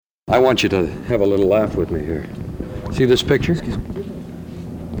I want you to have a little laugh with me here. See this picture?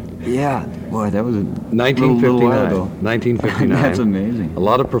 Yeah, boy, that was a 1959. little while ago. 1959. That's amazing. A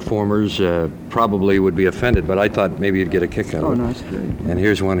lot of performers probably would be offended, but I thought maybe you'd get a kick out of it. Oh, no, that's great. And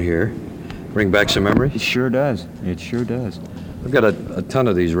here's one here. Bring back some memories? It sure does. It sure does. I've got a ton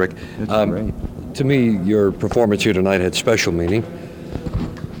of these, Rick. That's great. To me, your performance here tonight had special meaning.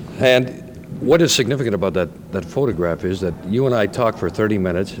 And what is significant about that photograph is that you and I talked for 30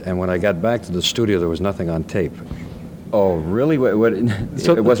 minutes, and when I got back to the studio, there was nothing on tape. Oh, really? What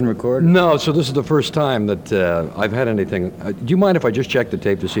So it wasn't recorded? No, so this is the first time that I've had anything. Do you mind if I just check the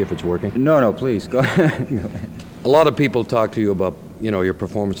tape to see if it's working? No, please. Go ahead. A lot of people talk to you about, your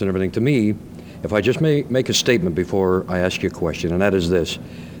performance and everything. To me, if I just make a statement before I ask you a question, and that is this.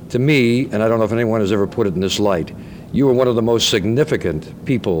 To me, and I don't know if anyone has ever put it in this light, you were one of the most significant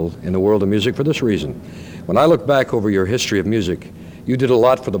people in the world of music for this reason. When I look back over your history of music, you did a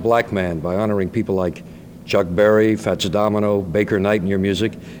lot for the black man by honoring people like Chuck Berry, Fats Domino, Baker Knight in your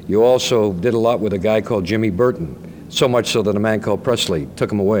music. You also did a lot with a guy called Jimmy Burton, so much so that a man called Presley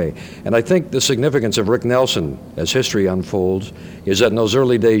took him away. And I think the significance of Rick Nelson, as history unfolds, is that in those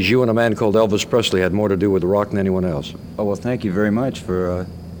early days, you and a man called Elvis Presley had more to do with rock than anyone else. Oh, well, thank you very much for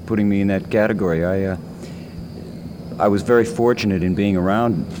putting me in that category. I was very fortunate in being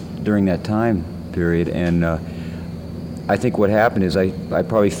around during that time period, and I think what happened is I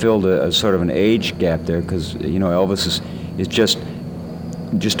probably filled a sort of an age gap there, because Elvis is just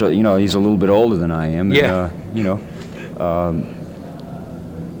he's a little bit older than I am. Yeah. And,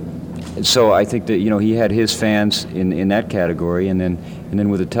 so I think that he had his fans in that category, and then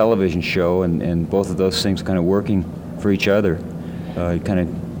with a television show and both of those things kind of working for each other, it kind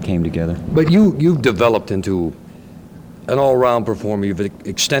of came together. But you've developed into an all-round performer. You've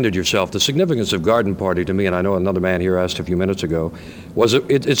extended yourself. The significance of Garden Party to me, and I know another man here asked a few minutes ago, was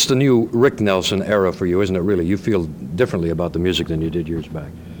it's the new Rick Nelson era for you, isn't it really? You feel differently about the music than you did years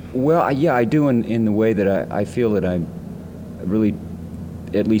back. Well, yeah, I do in the way that I feel that I really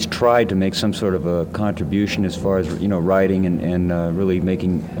at least tried to make some sort of a contribution as far as, writing and really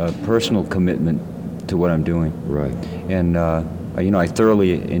making a personal commitment to what I'm doing. Right. And, I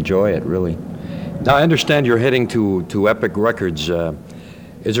thoroughly enjoy it, really. Now, I understand you're heading to Epic Records.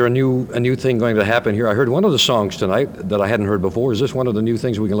 Is there a new thing going to happen here? I heard one of the songs tonight that I hadn't heard before. Is this one of the new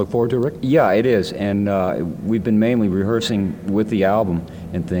things we can look forward to, Rick? Yeah, it is. And we've been mainly rehearsing with the album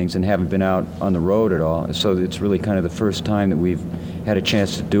and things, and haven't been out on the road at all. So it's really kind of the first time that we've had a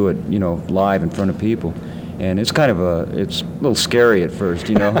chance to do it, live in front of people. And it's kind of it's a little scary at first,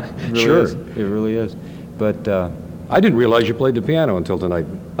 It really Sure. is. It really is. But I didn't realize you played the piano until tonight.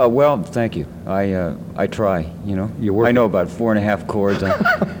 well, thank you. I try, You work. I know about 4.5 chords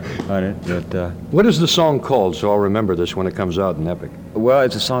on it, but What is the song called, so I'll remember this when it comes out in Epic? well,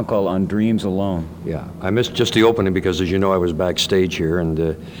 it's a song called "On Dreams Alone." Yeah, I missed just the opening because, as you know, I was backstage here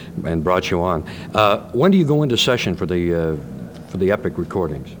and brought you on. When do you go into session for the Epic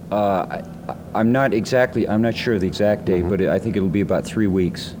recordings? I'm not sure of the exact date, but I think it'll be about 3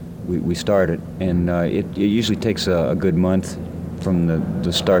 weeks. We start it, and it usually takes a good month from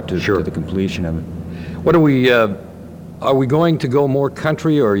the start to the completion of it. What are we going to go more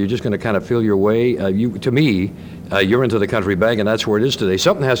country, or are you just going to kind of feel your way? To me, you're into the country bag, and that's where it is today.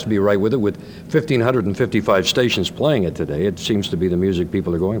 Something has to be right with it. With 1,555 stations playing it today, it seems to be the music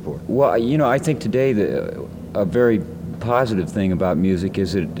people are going for. Well, I think today a very positive thing about music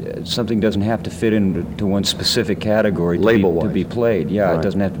is that something doesn't have to fit into one specific category to be played. Yeah, Right. It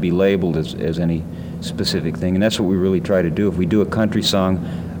doesn't have to be labeled as any specific thing, and that's what we really try to do. If we do a country song,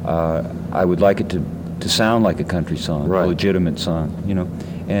 I would like it to sound like a country song, Right. a legitimate song,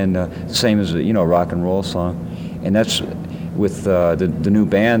 and same as a rock and roll song. And that's with the new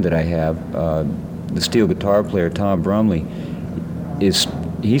band that I have. The steel guitar player Tom Brumley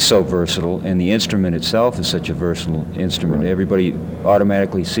he's so versatile, and the instrument itself is such a versatile instrument. Right. Everybody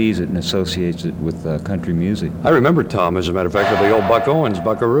automatically sees it and associates it with country music. I remember Tom, as a matter of fact, with the old Buck Owens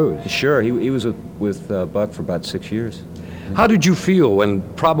Buckaroos. Sure, he was with Buck for about 6 years. How did you feel when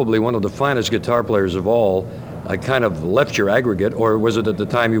probably one of the finest guitar players of all kind of left your aggregate, or was it at the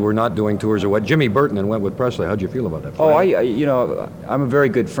time you were not doing tours or what? Jimmy Burton and went with Presley. How'd you feel about that? Oh, I'm a very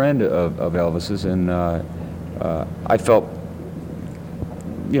good friend of Elvis's, and I felt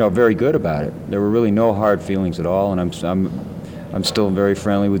very good about it. There were really no hard feelings at all, and I'm still very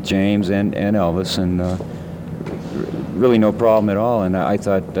friendly with James and Elvis, and really no problem at all. And I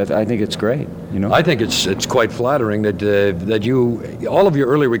think it's great. I think it's quite flattering that you, all of your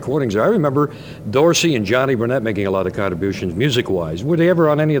early recordings. I remember Dorsey and Johnny Burnett making a lot of contributions music-wise. Were they ever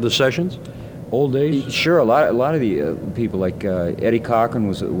on any of the sessions? old days? Sure, a lot of the people like Eddie Cochran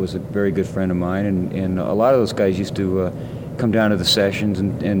was a very good friend of mine, and a lot of those guys used to come down to the sessions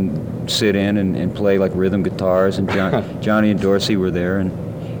and sit in and play like rhythm guitars, and Johnny and Dorsey were there,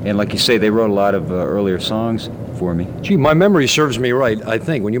 and like you say, they wrote a lot of earlier songs for me. Gee, my memory serves me right, I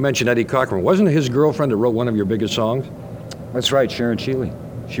think, when you mentioned Eddie Cochran. Wasn't it his girlfriend that wrote one of your biggest songs? That's right, Sharon Shealy.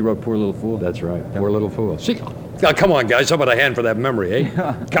 She wrote Poor Little Fool. That's right, Poor Little Fool. See, come on, guys, how about a hand for that memory,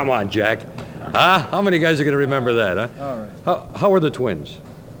 eh? Come on, Jack. How many guys are going to remember that, huh? All right. How are the twins?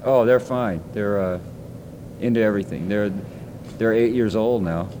 Oh, they're fine. They're into everything. They're 8 years old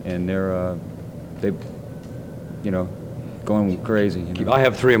now, and they going crazy. I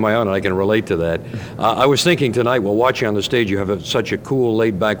have 3 of my own, and I can relate to that. I was thinking tonight, while watching on the stage, you have such a cool,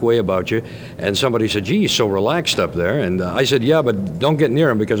 laid-back way about you, and somebody said, gee, he's so relaxed up there, and I said, yeah, but don't get near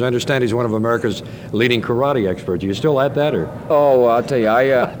him, because I understand he's one of America's leading karate experts. Are you still at that, or? Oh, I'll tell you,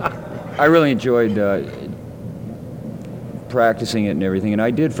 I really enjoyed practicing it and everything, and I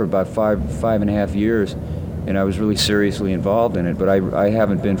did for about five and a half years, and I was really seriously involved in it, but I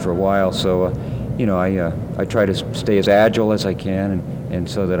haven't been for a while, so I try to stay as agile as I can, and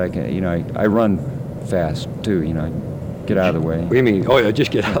so that I can, I run fast too, get out of the way. What do you mean? Oh yeah,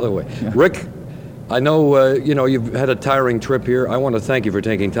 just get out of the way. Yeah. Rick, I know you've had a tiring trip here. I want to thank you for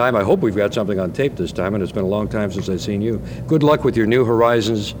taking time. I hope we've got something on tape this time, and it's been a long time since I've seen you. Good luck with your new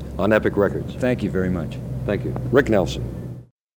horizons on Epic Records. Thank you very much. Thank you. Rick Nelson.